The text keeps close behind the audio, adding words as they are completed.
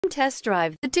test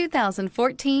drive the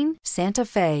 2014 Santa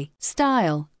Fe.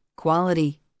 Style,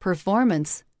 quality,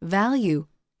 performance, value.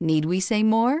 Need we say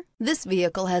more? This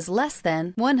vehicle has less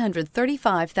than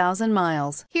 135,000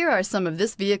 miles. Here are some of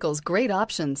this vehicle's great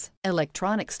options: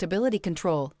 electronic stability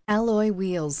control, alloy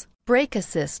wheels, brake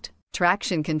assist,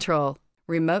 traction control,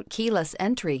 remote keyless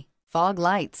entry, fog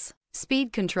lights,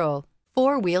 speed control,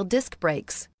 four-wheel disc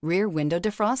brakes, rear window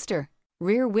defroster,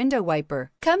 rear window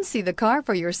wiper. Come see the car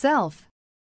for yourself.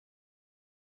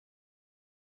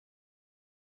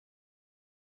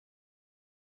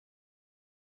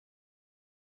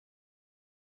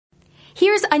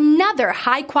 Here's another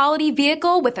high-quality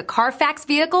vehicle with a Carfax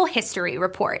Vehicle History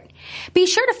Report. Be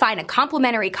sure to find a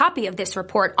complimentary copy of this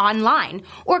report online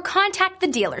or contact the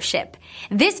dealership.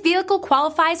 This vehicle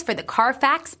qualifies for the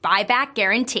Carfax Buyback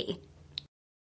Guarantee.